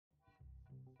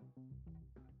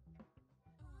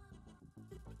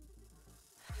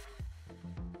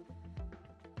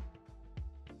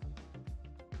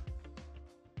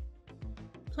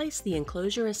Place the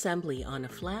enclosure assembly on a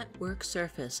flat work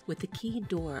surface with the key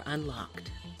door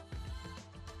unlocked.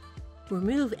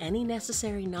 Remove any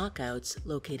necessary knockouts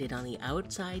located on the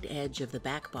outside edge of the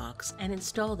back box and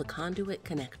install the conduit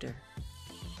connector.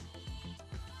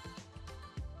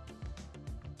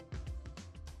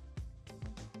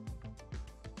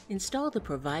 Install the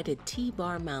provided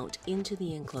T-bar mount into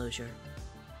the enclosure.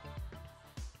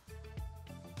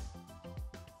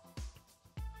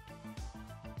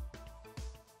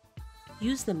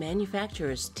 Use the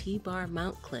manufacturer's T-bar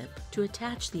mount clip to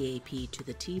attach the AP to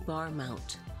the T-bar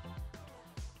mount.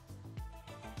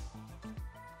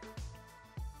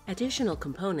 Additional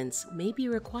components may be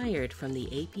required from the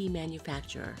AP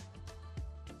manufacturer.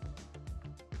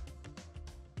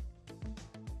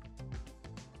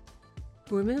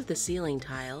 Remove the ceiling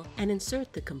tile and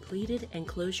insert the completed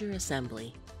enclosure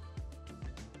assembly.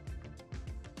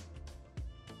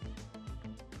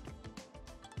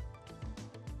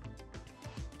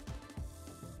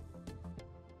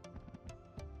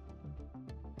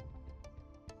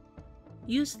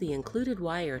 Use the included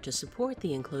wire to support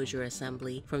the enclosure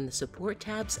assembly from the support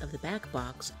tabs of the back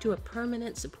box to a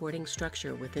permanent supporting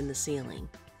structure within the ceiling.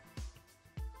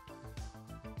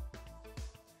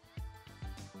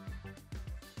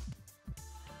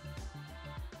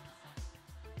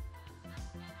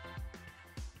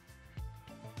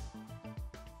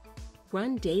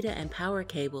 Run data and power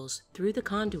cables through the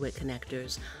conduit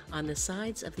connectors on the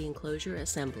sides of the enclosure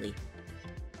assembly.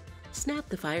 Snap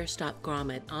the fire stop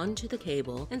grommet onto the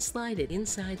cable and slide it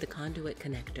inside the conduit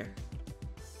connector.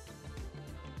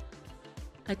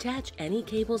 Attach any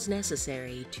cables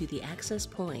necessary to the access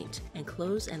point and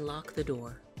close and lock the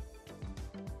door.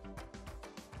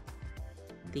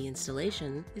 The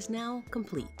installation is now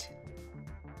complete.